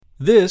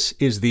This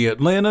is the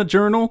Atlanta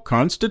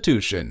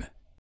Journal-Constitution.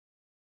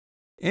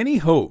 Any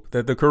hope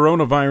that the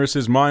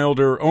coronavirus's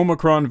milder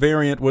Omicron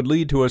variant would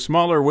lead to a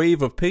smaller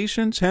wave of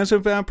patients has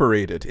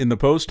evaporated in the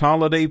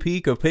post-holiday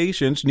peak of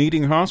patients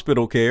needing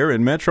hospital care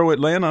in metro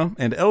Atlanta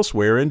and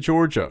elsewhere in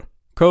Georgia.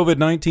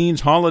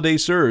 COVID-19's holiday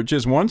surge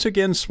is once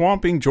again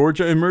swamping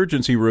Georgia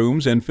emergency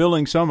rooms and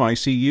filling some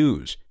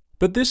ICUs.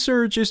 But this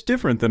surge is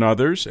different than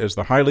others as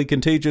the highly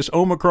contagious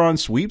Omicron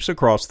sweeps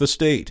across the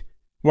state.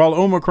 While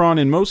Omicron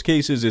in most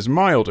cases is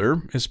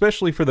milder,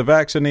 especially for the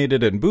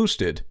vaccinated and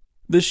boosted,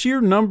 the sheer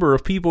number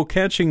of people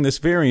catching this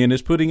variant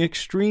is putting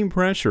extreme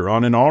pressure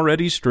on an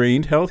already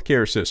strained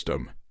healthcare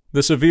system.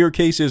 The severe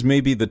cases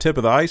may be the tip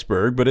of the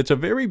iceberg, but it's a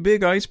very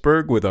big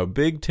iceberg with a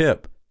big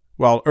tip.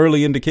 While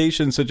early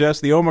indications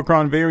suggest the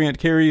Omicron variant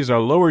carries a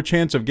lower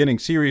chance of getting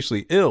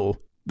seriously ill,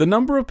 the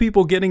number of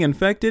people getting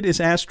infected is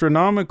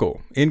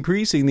astronomical,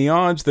 increasing the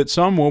odds that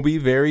some will be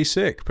very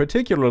sick,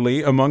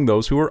 particularly among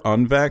those who are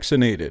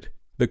unvaccinated.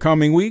 The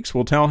coming weeks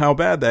will tell how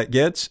bad that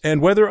gets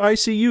and whether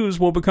ICUs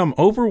will become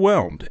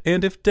overwhelmed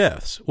and if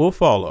deaths will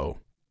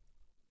follow.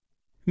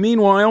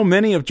 Meanwhile,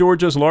 many of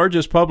Georgia's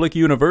largest public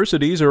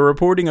universities are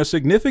reporting a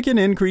significant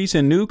increase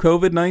in new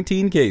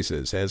COVID-19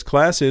 cases as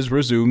classes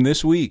resume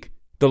this week.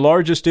 The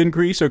largest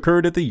increase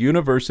occurred at the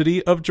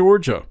University of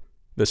Georgia.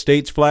 The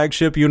state's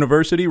flagship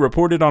university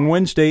reported on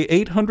Wednesday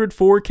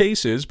 804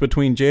 cases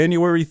between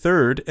January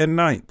 3rd and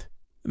 9th.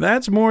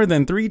 That's more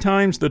than 3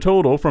 times the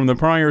total from the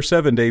prior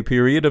 7-day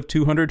period of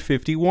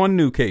 251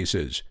 new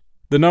cases.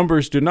 The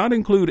numbers do not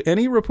include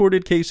any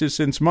reported cases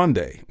since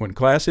Monday, when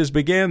classes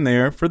began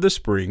there for the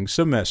spring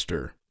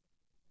semester.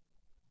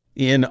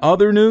 In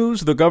other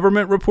news, the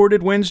government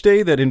reported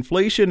Wednesday that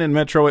inflation in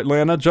metro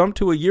Atlanta jumped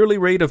to a yearly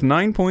rate of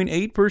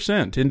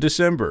 9.8% in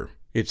December.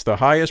 It's the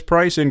highest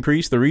price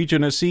increase the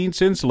region has seen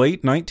since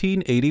late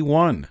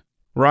 1981.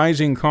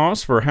 Rising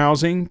costs for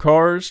housing,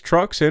 cars,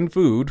 trucks, and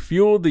food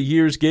fueled the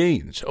year's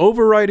gains,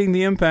 overriding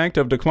the impact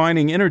of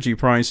declining energy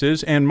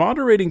prices and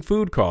moderating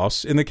food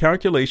costs in the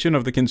calculation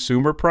of the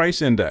Consumer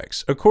Price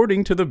Index,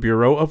 according to the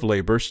Bureau of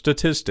Labor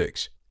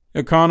Statistics.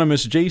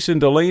 Economist Jason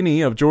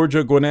Delaney of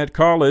Georgia Gwinnett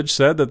College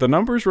said that the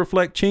numbers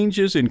reflect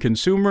changes in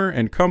consumer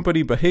and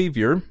company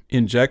behavior,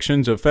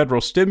 injections of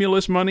federal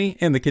stimulus money,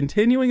 and the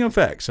continuing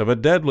effects of a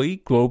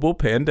deadly global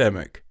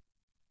pandemic.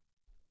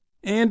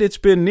 And it's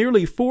been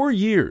nearly 4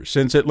 years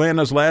since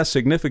Atlanta's last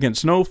significant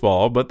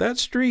snowfall, but that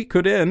streak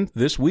could end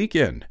this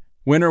weekend.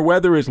 Winter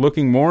weather is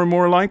looking more and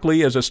more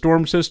likely as a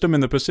storm system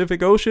in the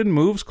Pacific Ocean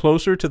moves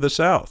closer to the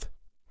south.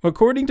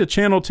 According to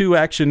Channel 2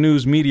 Action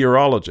News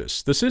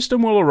meteorologists, the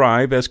system will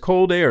arrive as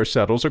cold air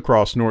settles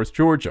across North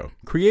Georgia,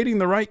 creating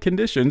the right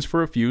conditions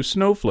for a few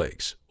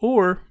snowflakes,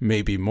 or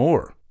maybe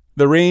more.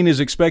 The rain is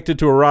expected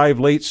to arrive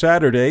late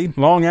Saturday,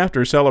 long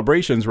after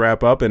celebrations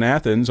wrap up in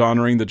Athens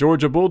honoring the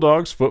Georgia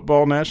Bulldogs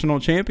football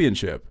national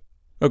championship.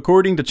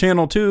 According to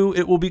Channel 2,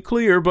 it will be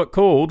clear but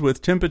cold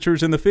with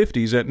temperatures in the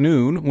 50s at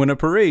noon when a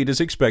parade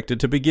is expected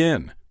to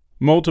begin.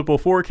 Multiple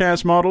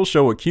forecast models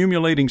show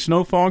accumulating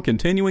snowfall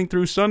continuing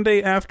through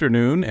Sunday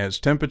afternoon as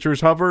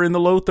temperatures hover in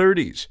the low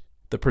 30s.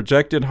 The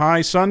projected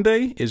high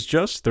Sunday is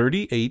just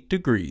 38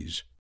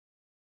 degrees.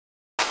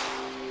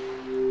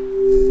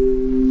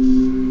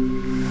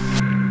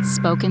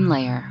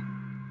 SpokenLayer.